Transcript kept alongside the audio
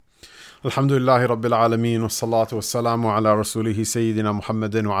Alhamdulillahi Rabbil Alameen, wa salatu wa salamu ala rasulihi Sayyidina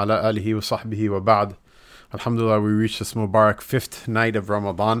Muhammadin wa ala alihi wa sahbihi wa ba'd. Alhamdulillah, we reached this Mubarak fifth night of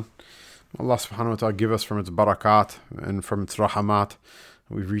Ramadan. Allah subhanahu wa ta'ala give us from its barakat and from its rahamat.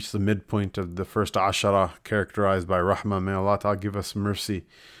 We've reached the midpoint of the first ashara characterized by rahmah. May Allah ta'ala give us mercy.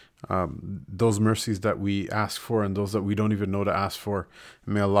 Those mercies that we ask for and those that we don't even know to ask for.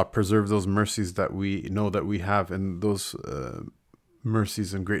 May Allah preserve those mercies that we know that we have and those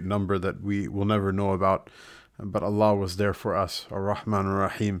mercies in great number that we will never know about, but Allah was there for us, Ar-Rahman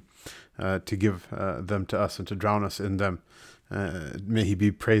Ar-Rahim, to give them to us and to drown us in them. May He be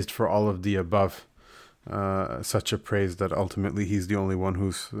praised for all of the above, such a praise that ultimately He's the only one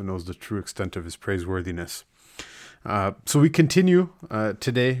who knows the true extent of His praiseworthiness. So we continue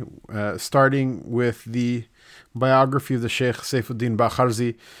today, starting with the biography of the Sheikh Saifuddin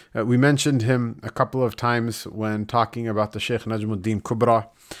Bakharzi. We mentioned him a couple of times when talking about the Sheikh Najmuddin Kubra,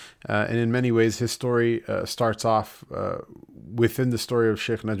 and in many ways his story starts off within the story of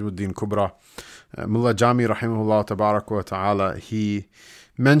Sheikh Najmuddin Kubra. Mullah Jami rahimahullah tabarak wa ta'ala, he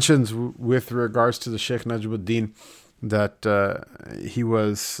mentions with regards to the Sheikh Najmuddin that he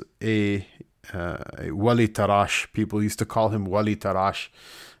was a wali tarash. People used to call him wali tarash,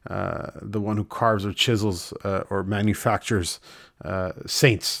 the one who carves or chisels or manufactures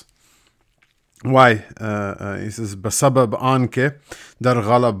saints. Why? He says, "Basabab anke dar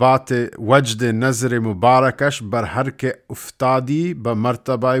ghalabate wajd nazr mubarakash bar harke uftadi ba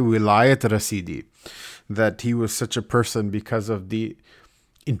martabai wilayat rasidi." That he was such a person because of the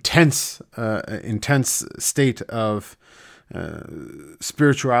intense state of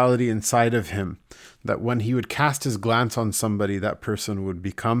spirituality inside of him, that when he would cast his glance on somebody, that person would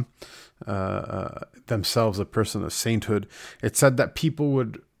become themselves a person of sainthood. It said that people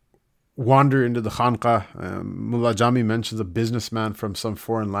would wander into the khanqah. Mullah Jami mentions a businessman from some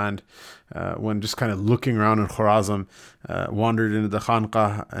foreign land, when just kind of looking around in Khorazm, wandered into the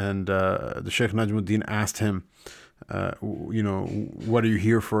khanqah, and the Sheikh Najmuddin asked him, what are you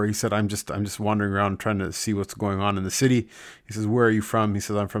here for? He said, I'm just wandering around trying to see what's going on in the city. He says, where are you from? He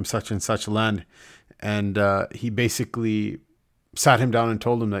says, I'm from such and such land. And he basically sat him down and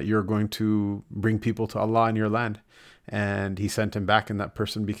told him that you're going to bring people to Allah in your land. And he sent him back, and that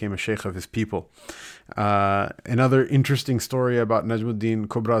person became a sheikh of his people. Another interesting story about Najmuddin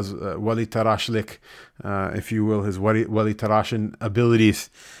Kubra's wali tarashlik, if you will, his wali tarashin abilities,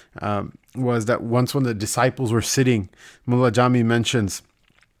 was that once when the disciples were sitting, Mullah Jami mentions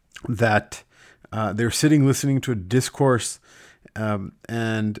that they were sitting listening to a discourse,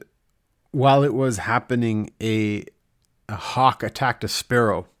 and while it was happening, a hawk attacked a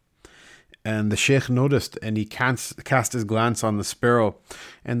sparrow. And the sheikh noticed, and he cast his glance on the sparrow,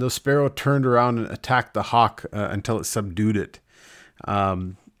 and the sparrow turned around and attacked the hawk until it subdued it.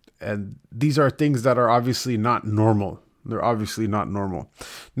 And these are things that are obviously not normal. They're obviously not normal.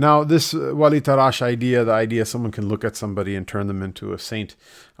 Now, this wali tarash idea, the idea someone can look at somebody and turn them into a saint,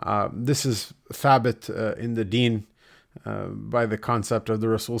 this is thabit in the deen by the concept of the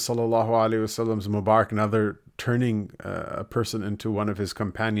Rasul sallallahu alaihi wasallam's Mubarak Nazar turning a person into one of his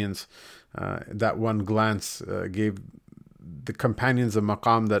companions. That one glance gave the companions a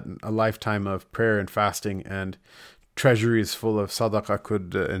maqam that a lifetime of prayer and fasting and treasuries full of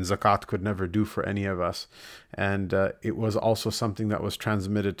sadaqah and zakat could never do for any of us. And it was also something that was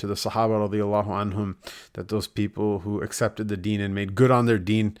transmitted to the Sahaba radiallahu anhum, that those people who accepted the deen and made good on their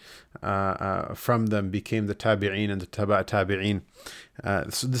deen from them became the tabi'een and the taba' tabi'een.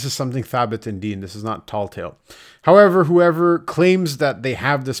 So this is something thabit in deen. This is not tall tale. However, whoever claims that they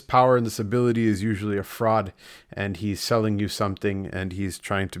have this power and this ability is usually a fraud, and he's selling you something, and he's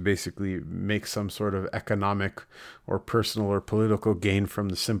trying to basically make some sort of economic or personal or political gain from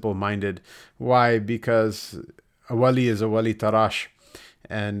the simple-minded. Why? Because a wali is a wali tarash,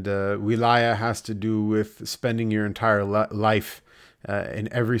 and wilaya has to do with spending your entire life in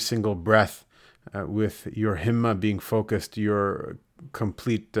every single breath with your himma being focused, your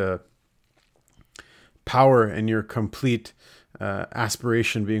complete power and your complete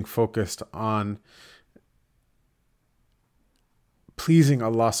aspiration being focused on pleasing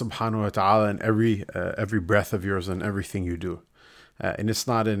Allah subhanahu wa ta'ala in every breath of yours and everything you do. And it's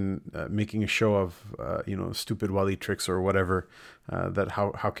not in making a show of stupid wali tricks or whatever, that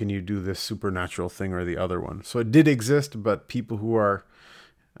how can you do this supernatural thing or the other one. So it did exist, but people who are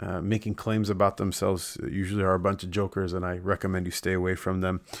making claims about themselves usually are a bunch of jokers, and I recommend you stay away from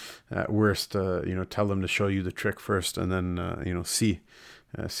them. At worst, tell them to show you the trick first, and then see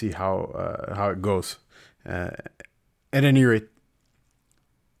how it goes. At any rate,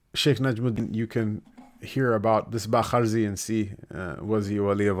 Sheikh Najmuddin, you can hear about this Bakharzi and see was he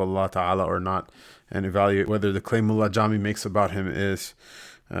wali of Allah Ta'ala or not, and evaluate whether the claim Mullah Jami makes about him is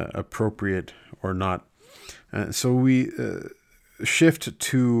appropriate or not. So we shift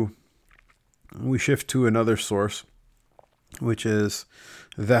to another source, which is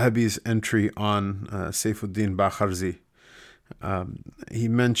Dhahabi's entry on Sayfuddin Bakharzi. He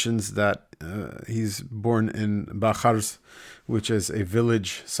mentions that he's born in Bakharz, which is a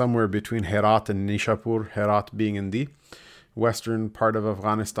village somewhere between Herat and Nishapur, Herat being in the western part of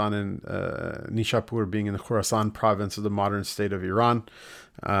Afghanistan and Nishapur being in the Khorasan province of the modern state of Iran.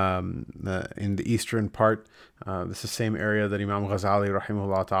 In the eastern part, this is the same area that Imam Ghazali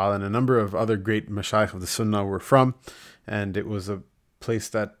rahimahullah ta'ala and a number of other great mashayikh of the Sunnah were from, and it was a place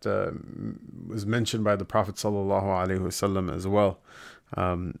that was mentioned by the Prophet sallallahu alaihi wasallam as well,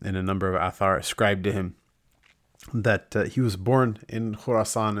 in a number of athar ascribed to him, that he was born in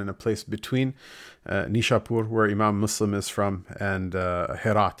Khorasan, in a place between Nishapur, where Imam Muslim is from, and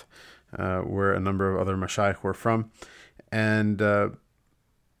Herat, where a number of other mashayikh were from, and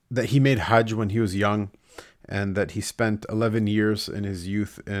that he made Hajj when he was young, and that he spent 11 years in his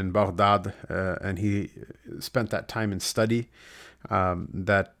youth in Baghdad, and he spent that time in study.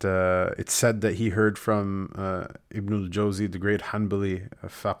 That it's said that he heard from Ibn al-Jawzi, the great Hanbali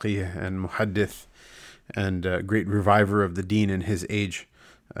faqih and muhaddith, and great reviver of the deen in his age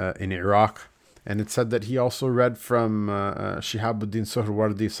in Iraq. And it's said that he also read from Shihabuddin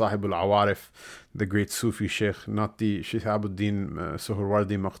Suhrawardi, Sahib al-Awarif, the great Sufi sheikh, not the Shihabuddin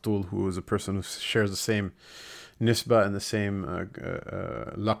Suhrawardi Maqtul, who is a person who shares the same nisba and the same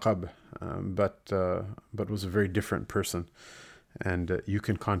laqab, but was a very different person. And you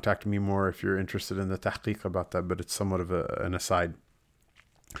can contact me more if you're interested in the tahqiq about that, but it's somewhat of an aside.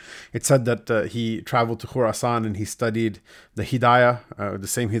 It's said that he traveled to Khorasan and he studied the Hidayah, the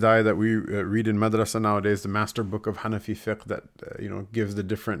same Hidayah that we read in Madrasa nowadays, the master book of Hanafi fiqh that gives the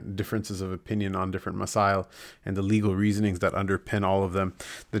differences of opinion on different masail and the legal reasonings that underpin all of them.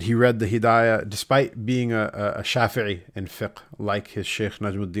 That he read the Hidayah despite being a Shafi'i in fiqh, like his Shaykh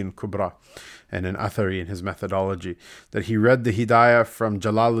Najmuddin Kubra, and an Athari in his methodology. That he read the Hidayah from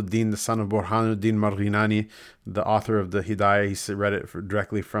Jalaluddin, the son of Burhanuddin Marghinani, the author of the Hidayah. He read it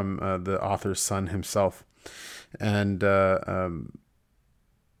directly from the author's son himself. And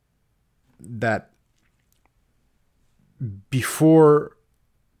that before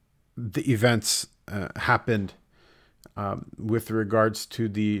the events happened with regards to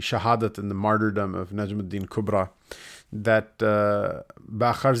the shahadat and the martyrdom of Najmuddin Kubra, that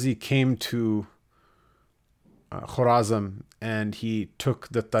Bakharzi came to Khorazm and he took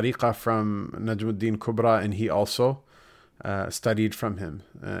the tariqah from Najmuddin Kubra, and he also studied from him.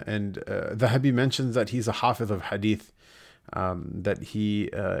 And Dhahabi mentions that he's a hafiz of hadith, that he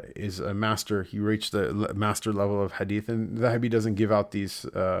is a master. He reached the master level of hadith, and Dhahabi doesn't give out these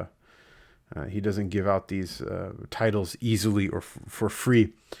titles easily or for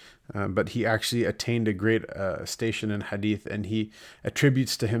free. But he actually attained a great station in hadith, and he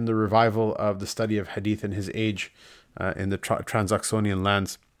attributes to him the revival of the study of hadith in his age in the Transoxonian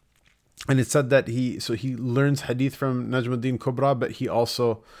lands. And it's said that he learns hadith from Najmuddin Kubra, but he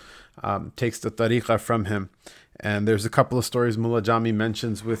also takes the tariqah from him. And there's a couple of stories Mullah Jami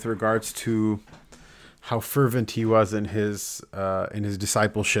mentions with regards to how fervent he was in his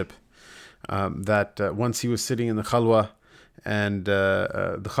discipleship. That once he was sitting in the khalwa, and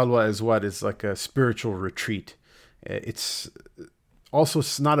the khalwa is what? It's like a spiritual retreat. It's also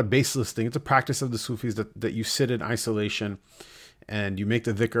not a baseless thing. It's a practice of the Sufis that you sit in isolation and you make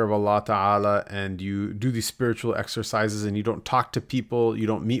the dhikr of Allah Ta'ala and you do these spiritual exercises, and you don't talk to people, you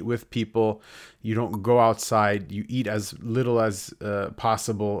don't meet with people, you don't go outside, you eat as little as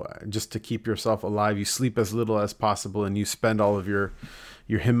possible just to keep yourself alive, you sleep as little as possible, and you spend all of your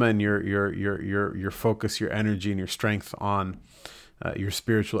himma and your focus, your energy and your strength on your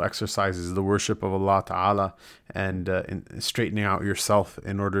spiritual exercises, the worship of Allah Ta'ala, and straightening out yourself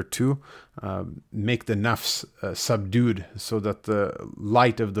in order to make the nafs subdued, so that the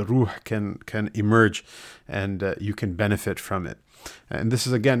light of the ruh can emerge and you can benefit from it. And this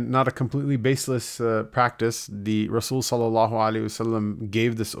is, again, not a completely baseless practice. The Rasul Sallallahu Alaihi Wasallam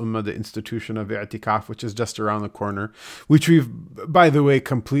gave this ummah the institution of i'tikaf, which is just around the corner, which we've, by the way,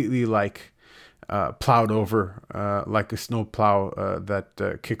 completely plowed over like a snow plow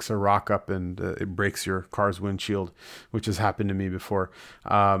that kicks a rock up and it breaks your car's windshield, which has happened to me before.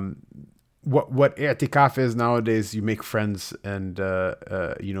 What i'tikaf is nowadays, you make friends and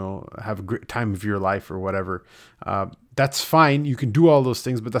have a great time of your life or whatever. that's fine. You can do all those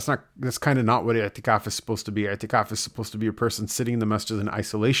things, but that's kind of not what i'tikaf is supposed to be. I'tikaf is supposed to be a person sitting in the masjid in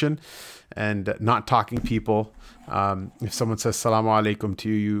isolation and not talking to people. If someone says salamu alaikum to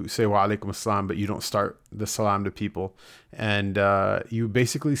you, you say wa alaikum assalam, but you don't start the salam to people. And you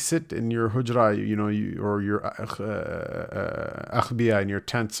basically sit in your hujra, or your akhbiya, in your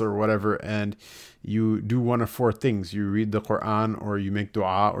tents or whatever, and you do one of four things. You read the Quran, or you make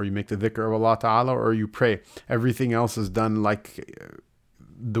dua, or you make the dhikr of Allah Ta'ala, or you pray. Everything else is done like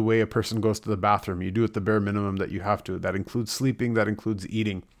the way a person goes to the bathroom. You do it the bare minimum that you have to. That includes sleeping, that includes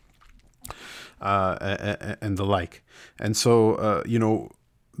eating, and the like. And so,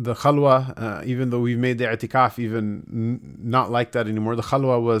 the khalwa, even though we've made the i'tikaf not like that anymore, the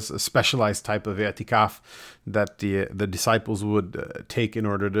khalwa was a specialized type of i'tikaf that the disciples would take in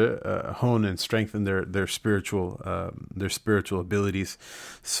order to hone and strengthen their spiritual abilities.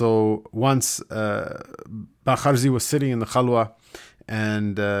 So once Bakharzi was sitting in the khalwa,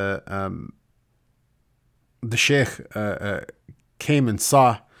 and the sheikh came and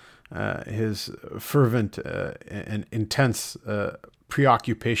saw his fervent and intense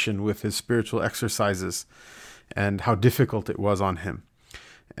preoccupation with his spiritual exercises and how difficult it was on him.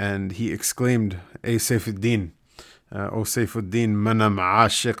 And he exclaimed, "Ey Sayfuddin, O Sayfuddin, mana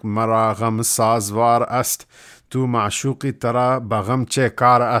ma'ashiq mara gham sazwar ast, tu ma'shuqi tara bagham che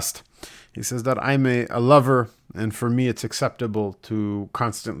kar ast." He says that I'm a lover, and for me it's acceptable to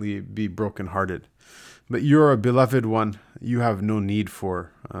constantly be brokenhearted. But you're a beloved one. You have no need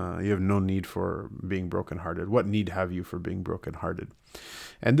for being brokenhearted. What need have you for being brokenhearted?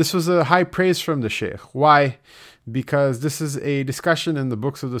 And this was a high praise from the Shaykh. Why? Because this is a discussion in the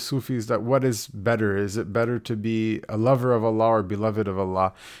books of the Sufis that what is better? Is it better to be a lover of Allah or beloved of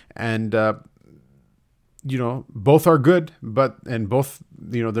Allah? And both are good, and both,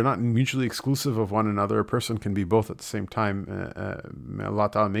 they're not mutually exclusive of one another. A person can be both at the same time. May Allah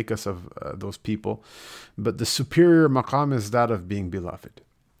Ta'ala make us of those people. But the superior maqam is that of being beloved.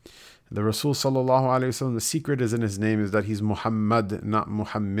 The Rasul Sallallahu Alaihi Wasallam, the secret is in his name, is that he's Muhammad, not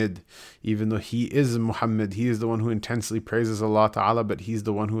Muhammad. Even though he is Muhammad, he is the one who intensely praises Allah Ta'ala, but he's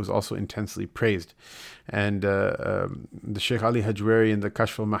the one who is also intensely praised. And the Shaykh Ali Hajwari in the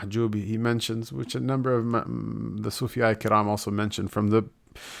Kashf al-Mahjub, he mentions, which a number of the Sufiya Kiram also mentioned, from the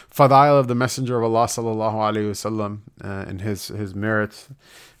fadail of the Messenger of Allah Sallallahu Alaihi Wasallam, and his merits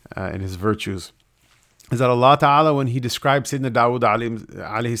and his virtues, is that Allah Ta'ala, when He described Sayyidina Dawood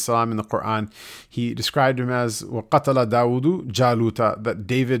alayhi salam in the Quran, He described him as وَقَتَلَ دَاوُدُ جَالُوتَ, that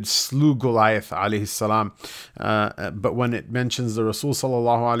David slew Goliath alayhi salam. But when it mentions the Rasul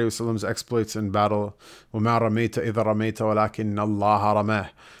Sallallahu Alaihi Wasallam's exploits in battle, وَمَا رَمَيْتَ إِذَا رَمَيْتَ وَلَكِنَّ اللَّهَ رَمَاهُ,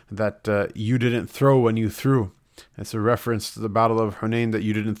 that you didn't throw when you threw. It's a reference to the battle of Hunayn, that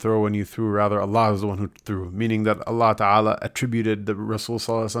you didn't throw when you threw, rather Allah is the one who threw, meaning that Allah Ta'ala attributed the Rasul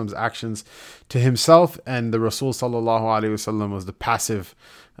Sallallahu Alaihi Wasallam's actions to himself, and the Rasul Sallallahu Alaihi Wasallam was the passive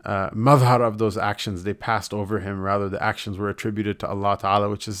madhar of those actions. They passed over him, rather the actions were attributed to Allah Ta'ala,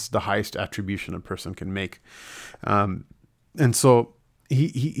 which is the highest attribution a person can make. And so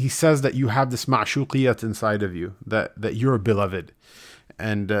he says that you have this ma'shuqiyat inside of you, that you're beloved.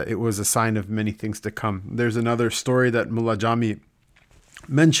 And it was a sign of many things to come. There's another story that Mullah Jami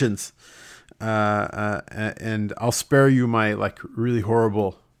mentions, and I'll spare you my really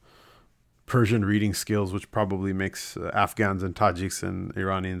horrible Persian reading skills, which probably makes Afghans and Tajiks and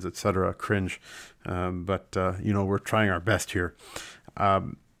Iranians, etc., cringe. But we're trying our best here.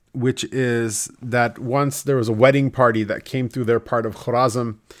 Which is that once there was a wedding party that came through their part of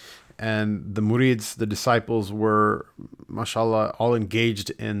Khwarazm, and the murids, the disciples, were, mashallah, all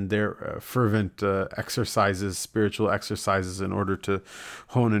engaged in their fervent exercises, spiritual exercises, in order to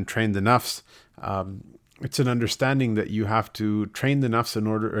hone and train the nafs. It's an understanding that you have to train the nafs in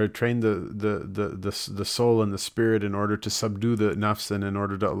order, or train the soul and the spirit in order to subdue the nafs, and in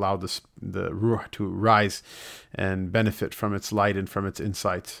order to allow the ruh to rise and benefit from its light and from its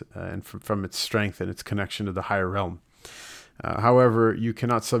insights and from its strength and its connection to the higher realm. However, you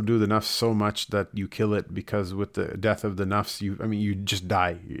cannot subdue the nafs so much that you kill it, because with the death of the nafs, you just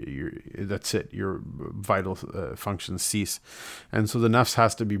die. That's it. Your vital functions cease. And so the nafs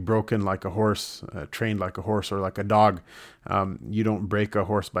has to be broken like a horse, trained like a horse, or like a dog. You don't break a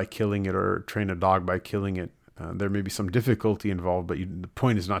horse by killing it, or train a dog by killing it. There may be some difficulty involved, but the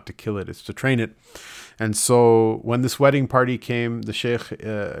point is not to kill it, it's to train it. And so when this wedding party came, the Shaykh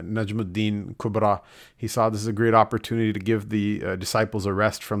Najmuddin Kubra, he saw this as a great opportunity to give the disciples a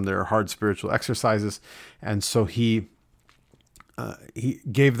rest from their hard spiritual exercises. And so he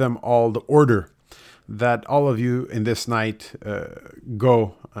gave them all the order that all of you in this night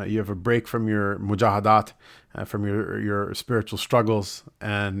go you have a break from your mujahadat, from your spiritual struggles,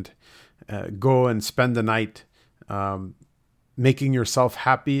 and go and spend the night making yourself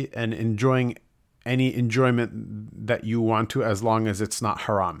happy and enjoying any enjoyment that you want to, as long as it's not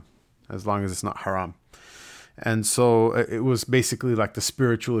haram. And so it was basically like the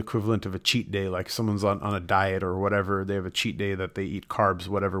spiritual equivalent of a cheat day. Like someone's on a diet or whatever, they have a cheat day that they eat carbs,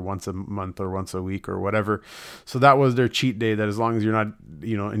 whatever, once a month or once a week or whatever. So that was their cheat day, that as long as you're not,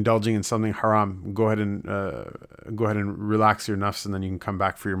 indulging in something haram, go ahead and relax your nafs, and then you can come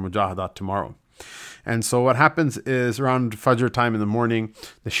back for your mujahadat tomorrow. And so what happens is, around Fajr time in the morning,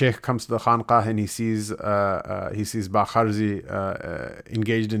 the Sheikh comes to the Khanqah, and he sees Bakharzi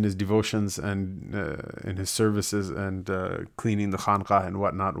engaged in his devotions and in his services, and cleaning the Khanqah and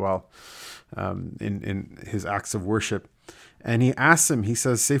whatnot, while in his acts of worship. And he asks him, he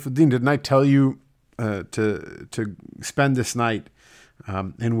says, Sayfuddin, didn't I tell you to spend this night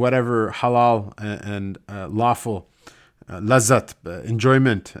in whatever halal and lawful lazat,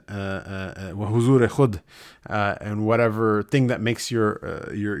 enjoyment, huzur khud, and whatever thing that makes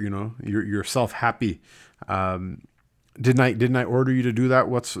yourself happy? Didn't I order you to do that?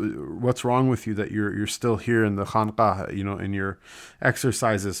 What's wrong with you that you're still here in the khanqah, in your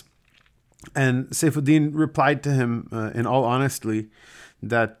exercises? And Sayfuddin replied to him, in all honesty,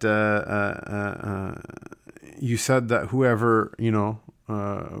 that you said that whoever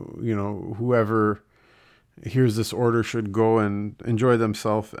hears this order should go and enjoy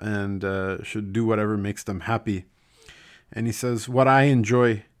themselves, and should do whatever makes them happy. And he says, what I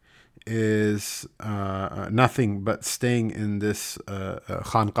enjoy is nothing but staying in this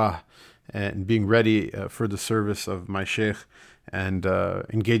khanqah and being ready for the service of my sheikh, and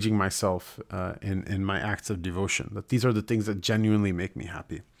engaging myself in my acts of devotion. That these are the things that genuinely make me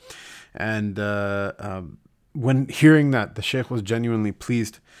happy. And when hearing that, the sheikh was genuinely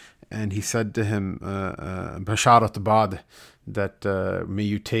pleased, and he said to him, Basharat Bad, that may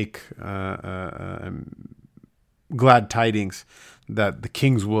you take glad tidings that the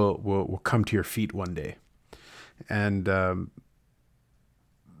kings will come to your feet one day. And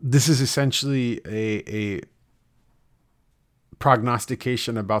this is essentially a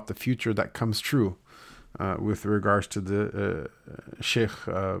prognostication about the future that comes true with regards to the Sheikh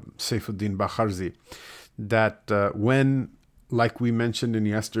Sayfuddin Bakharzi. That when, like we mentioned in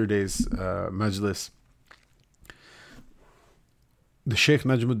yesterday's Majlis, the Sheikh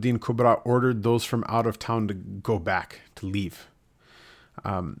Najmuddin Kubra ordered those from out of town to go back, to leave.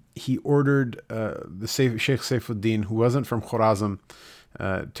 He ordered the Sheikh Sayfuddin, who wasn't from Khurasan,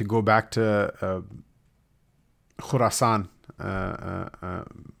 to go back to Khurasan.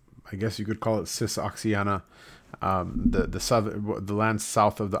 I guess you could call it Cis Oxiana, the land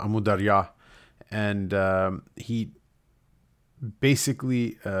south of the Amu Darya. And he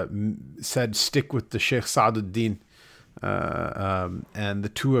basically said, stick with the Sheikh Sa'aduddin, and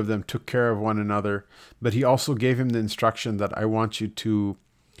the two of them took care of one another. But he also gave him the instruction that I want you to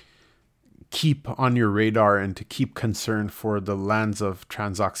keep on your radar and to keep concerned for the lands of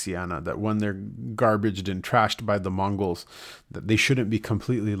Transoxiana, that when they're garbaged and trashed by the Mongols, that they shouldn't be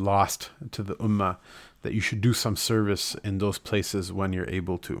completely lost to the Ummah, that you should do some service in those places when you're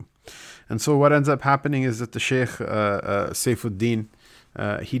able to. And so what ends up happening is that the Sheikh Sayfuddin,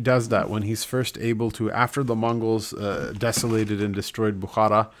 he does that when he's first able to, after the Mongols desolated and destroyed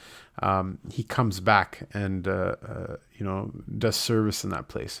Bukhara. He comes back and does service in that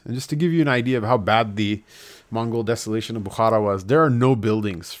place. And just to give you an idea of how bad the Mongol desolation of Bukhara was, there are no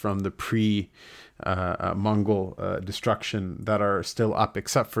buildings from the pre-Mongol destruction that are still up,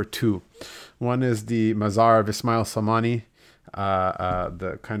 except for two. One is the Mazar of Ismail Samani,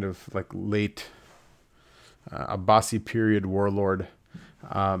 the kind of like late Abbasi period warlord.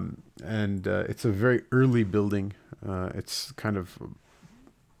 And it's a very early building. It's kind of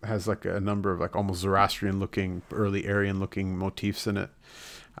has like a number of like almost Zoroastrian looking, early Aryan looking motifs in it.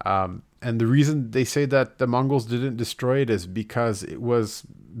 And the reason they say that the Mongols didn't destroy it is because it was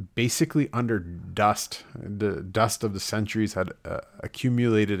basically under dust. The dust of the centuries had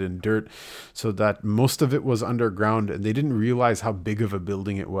accumulated in dirt, so that most of it was underground, and they didn't realize how big of a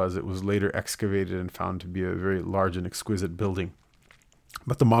building it was. It was later excavated and found to be a very large and exquisite building.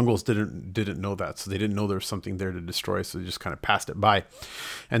 But the Mongols didn't know that, so they didn't know there was something there to destroy, so they just kind of passed it by.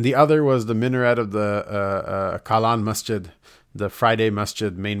 And the other was the minaret of the Kalan Masjid, the Friday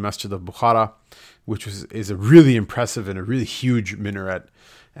Masjid, main Masjid of Bukhara. which is a really impressive and a really huge minaret.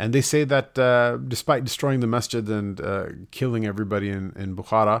 And they say that despite destroying the masjid and killing everybody in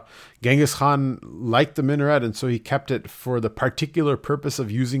Bukhara, Genghis Khan liked the minaret, and so he kept it for the particular purpose of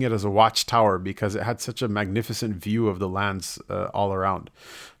using it as a watchtower, because it had such a magnificent view of the lands all around.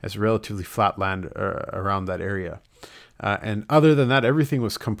 It's relatively flat land around that area. And other than that, everything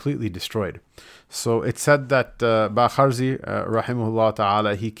was completely destroyed. So it's said that Bakharzi, rahimahullah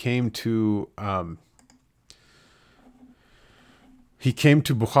ta'ala, he came to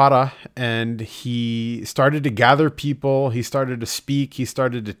Bukhara, and he started to gather people. He started to speak. He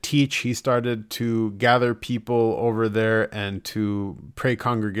started to teach. He started to gather people over there and to pray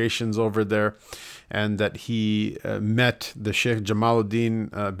congregations over there. And that he met the Sheikh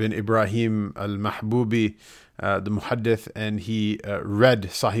Jamaluddin bin Ibrahim al-Mahbubi, the muhaddith, and he read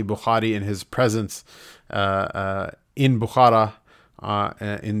Sahih Bukhari in his presence in Bukhara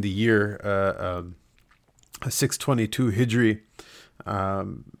in the year 622 Hijri.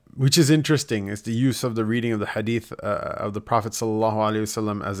 Which is interesting, is the use of the reading of the hadith of the Prophet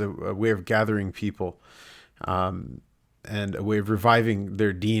ﷺ as a way of gathering people, and a way of reviving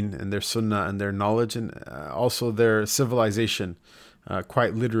their deen and their sunnah and their knowledge, and also their civilization,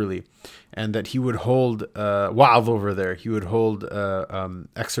 quite literally. And that he would hold wa'adh over there. He would hold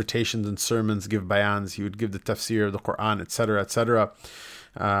exhortations and sermons, give bayans. He would give the tafsir of the Quran, etc., etc.,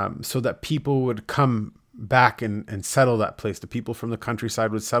 so that people would come back and settle that place. The people from the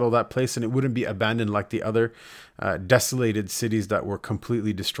countryside would settle that place, and it wouldn't be abandoned like the other desolated cities that were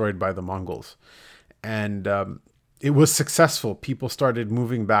completely destroyed by the Mongols. And it was successful. People started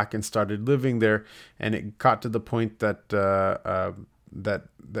moving back and started living there, and it got to the point that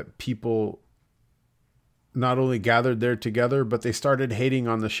that people not only gathered there together, but they started hating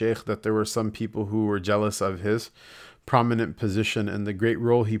on the sheikh, that there were some people who were jealous of his prominent position and the great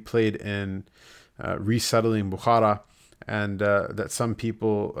role he played in resettling Bukhara, and that some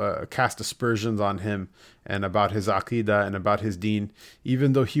people cast aspersions on him and about his aqidah and about his deen,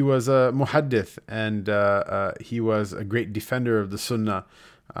 even though he was a muhaddith and he was a great defender of the sunnah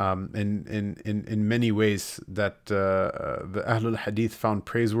in many ways that the Ahlul Hadith found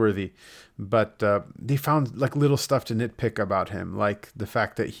praiseworthy. But they found like little stuff to nitpick about him, like the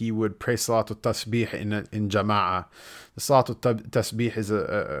fact that he would pray Salatul Tasbih in Jama'ah. The Salatul Tasbih is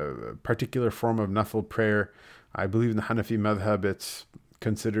a particular form of nafil prayer. I believe in the Hanafi madhab it's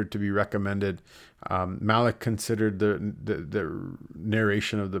considered to be recommended. Malik considered the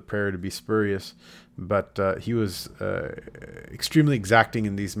narration of the prayer to be spurious, but he was extremely exacting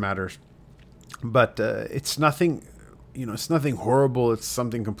in these matters. But it's nothing, it's nothing horrible. It's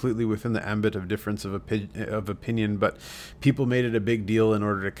something completely within the ambit of difference of opinion. But people made it a big deal in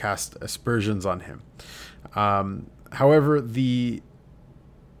order to cast aspersions on him. However, the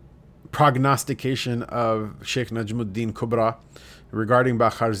prognostication of Sheikh Najmuddin Kubra regarding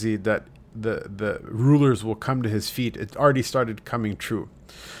Bakharzi, that the rulers will come to his feet, it already started coming true.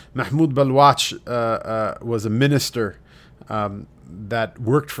 Mahmud Balwach was a minister that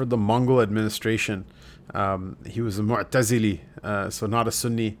worked for the Mongol administration. He was a Mu'tazili, so not a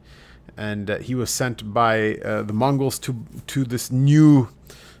Sunni, and he was sent by the Mongols to this new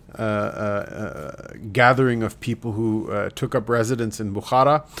gathering of people who took up residence in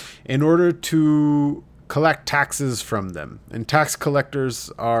Bukhara in order to collect taxes from them. And tax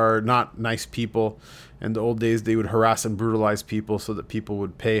collectors are not nice people. In the old days, they would harass and brutalize people so that people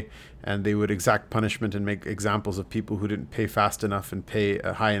would pay, and they would exact punishment and make examples of people who didn't pay fast enough and pay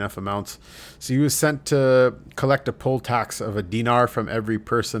high enough amounts. So he was sent to collect a poll tax of a dinar from every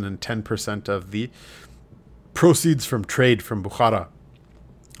person and 10% of the proceeds from trade from Bukhara.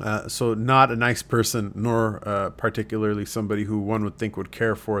 So not a nice person, nor particularly somebody who one would think would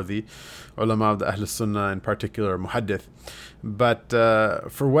care for the ulama of the Ahl Sunnah, in particular muhaddith. But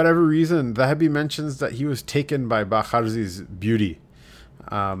for whatever reason, Dhahabi mentions that he was taken by Bakharzi's beauty,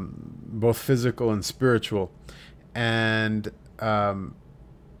 both physical and spiritual. And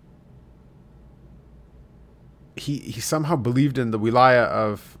he somehow believed in the wilaya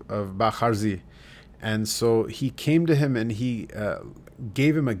of Bakharzi. And so he came to him and he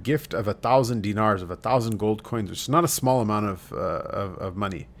gave him a gift of 1,000 dinars, of 1,000 gold coins, which is not a small amount of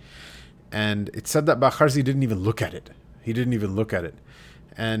money. And it said that Bakharzi didn't even look at it. He didn't even look at it.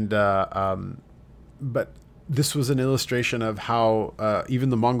 And but this was an illustration of how even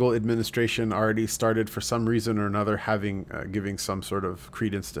the Mongol administration already started, for some reason or another, giving some sort of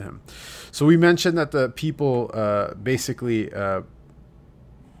credence to him. So we mentioned that the people basically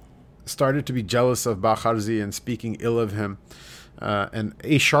started to be jealous of Bakharzi and speaking ill of him. And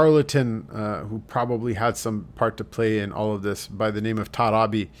a charlatan who probably had some part to play in all of this, by the name of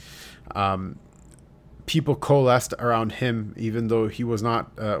Tarabi, people coalesced around him, even though he was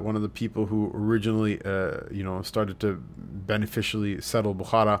not one of the people who originally, started to beneficially settle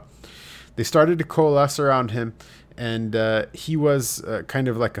Bukhara. They started to coalesce around him, and he was kind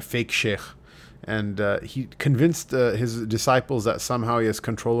of like a fake sheikh. And he convinced his disciples that somehow he has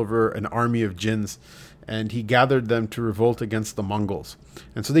control over an army of jinns, and he gathered them to revolt against the Mongols.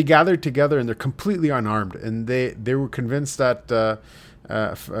 And so they gathered together, and they're completely unarmed, and they were convinced that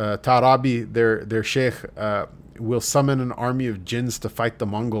Tarabi, their sheikh, will summon an army of jinns to fight the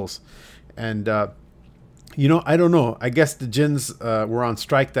Mongols. And I don't know, I guess the jinns were on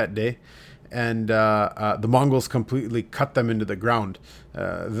strike that day, and the Mongols completely cut them into the ground.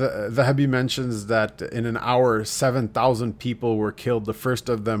 The Zahabi mentions that in an hour 7,000 people were killed. The first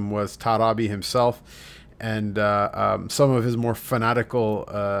of them was Tarabi himself, and some of his more fanatical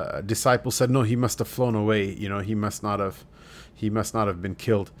disciples said, no, he must have flown away. He must not have been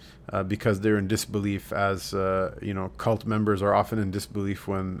killed, because they're in disbelief, as cult members are often in disbelief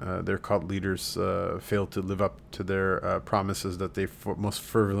when their cult leaders fail to live up to their promises that they most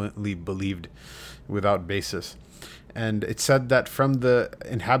fervently believed without basis. And it's said that from the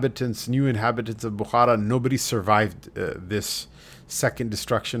new inhabitants of Bukhara, nobody survived this second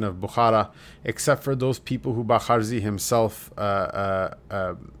destruction of Bukhara, except for those people who Bakharzi himself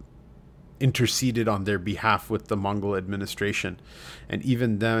interceded on their behalf with the Mongol administration. And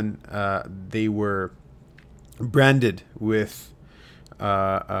even then, they were branded with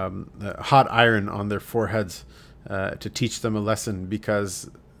hot iron on their foreheads to teach them a lesson,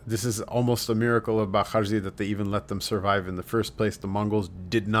 because this is almost a miracle of Bakharzi that they even let them survive in the first place. The Mongols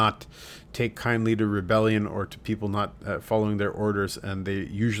did not take kindly to rebellion or to people not following their orders, and they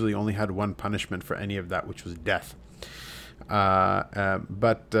usually only had one punishment for any of that, which was death.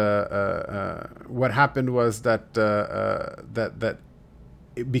 But what happened was that that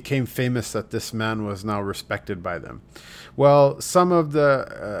it became famous that this man was now respected by them. Well, some of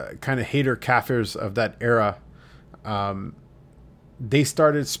the kind of hater kafirs of that era, they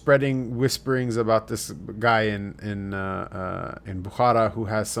started spreading whisperings about this guy in Bukhara who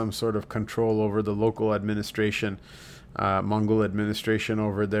has some sort of control over the local administration, Mongol administration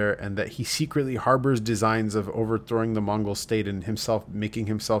over there, and that he secretly harbors designs of overthrowing the Mongol state and making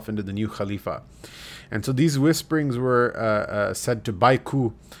himself into the new Khalifa. And so these whisperings were said to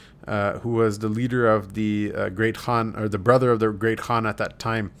Baiku, who was the leader of the great Khan, or the brother of the great Khan at that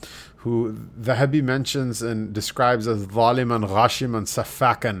time, who Zahabi mentions and describes as Zaliman, Ghashiman,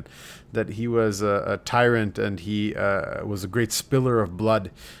 Safakan, that he was a tyrant and he was a great spiller of blood.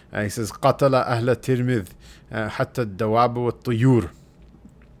 He says, قَتَلَ أَهْلَ تِرْمِذ حَتَّى الدَّوَابُ وَالطُّيُورُ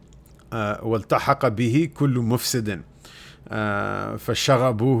وَالْتَحَقَ بِهِ كُلُّ مُفْسِدٍ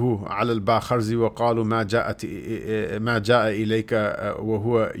فشغبوه على الباخرزي وقالوا ما جاء إليك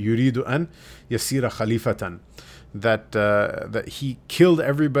وهو يريد أن يصير خليفة. That he killed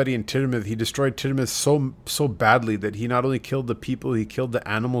everybody in Tirmidh. He destroyed Tirmidh so badly that he not only killed the people, he killed the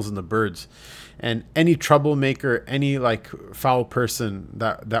animals and the birds. And any troublemaker, any foul person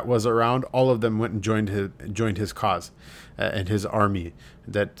that was around, all of them went and joined his cause and his army.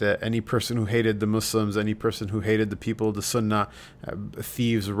 That any person who hated the Muslims, any person who hated the people of the Sunnah,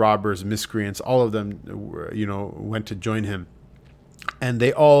 thieves, robbers, miscreants, all of them, went to join him. And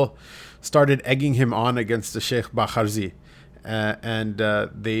they all started egging him on against the Sheikh Bakharzi. And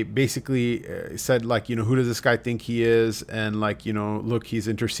they basically said, who does this guy think he is? And look, he's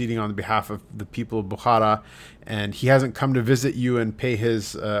interceding on behalf of the people of Bukhara, and he hasn't come to visit you and pay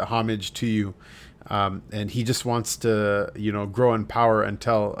his homage to you. And he just wants to, grow in power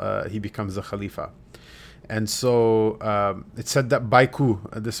until he becomes a Khalifa. And so it said that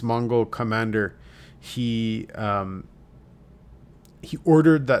Baiku, this Mongol commander, he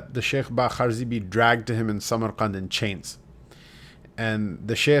ordered that the Sheikh Bakharzi be dragged to him in Samarkand in chains. And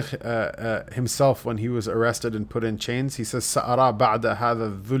the Sheikh himself, when he was arrested and put in chains, he says, "Sa'ara ba'da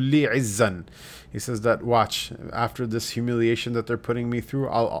hadha dhulli izzan." He says that, watch, after this humiliation that they're putting me through,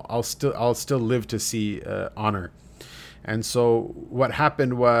 I'll still live to see honor. And so what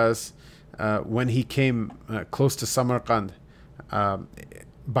happened was, when he came close to Samarkand,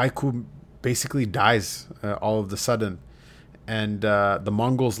 Baiku basically dies all of the sudden. And the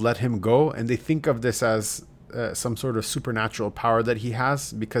Mongols let him go, and they think of this as some sort of supernatural power that he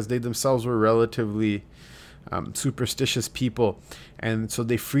has, because they themselves were relatively superstitious people. And so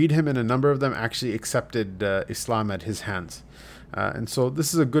they freed him, and a number of them actually accepted Islam at his hands. And so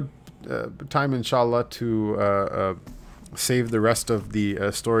this is a good time, inshallah, to save the rest of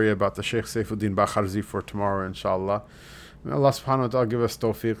the story about the Sheikh Saifuddin Bakharzi for tomorrow, inshallah. May Allah subhanahu wa ta'ala give us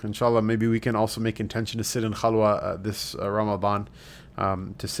tawfiq. Inshallah, maybe we can also make intention to sit in khalwa this Ramadan.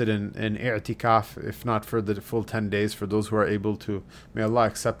 to sit in i'tikaf, if not for the full 10 days, for those who are able to. May Allah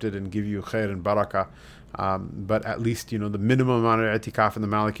accept it and give you khair and barakah. But at least, the minimum amount of i'tikaf in the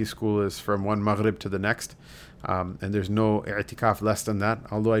Maliki school is from one maghrib to the next. And there's no i'tikaf less than that.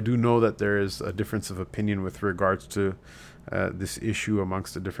 Although I do know that there is a difference of opinion with regards to this issue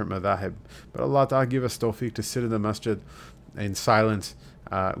amongst the different madhahib. But Allah Ta'ala give us tawfiq to sit in the masjid in silence,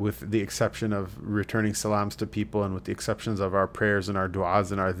 with the exception of returning salams to people, and with the exceptions of our prayers and our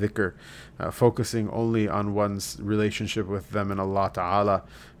du'as and our dhikr, focusing only on one's relationship with them and Allah Ta'ala,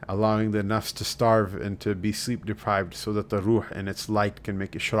 allowing the nafs to starve and to be sleep deprived, so that the ruh and its light can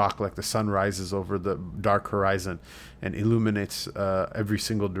make ishraq, like the sun rises over the dark horizon and illuminates every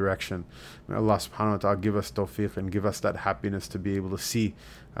single direction. May Allah subhanahu wa ta'ala give us tawfiq and give us that happiness to be able to see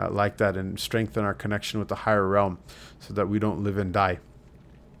like that, and strengthen our connection with the higher realm, so that we don't live and die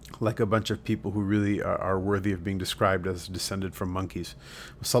like a bunch of people who really are worthy of being described as descended from monkeys.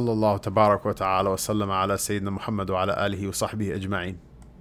 Wa sallallahu tabarak wa ta'ala wa sallama ala Sayyidina Muhammad wa ala alihi wa sahbihi ajma'in.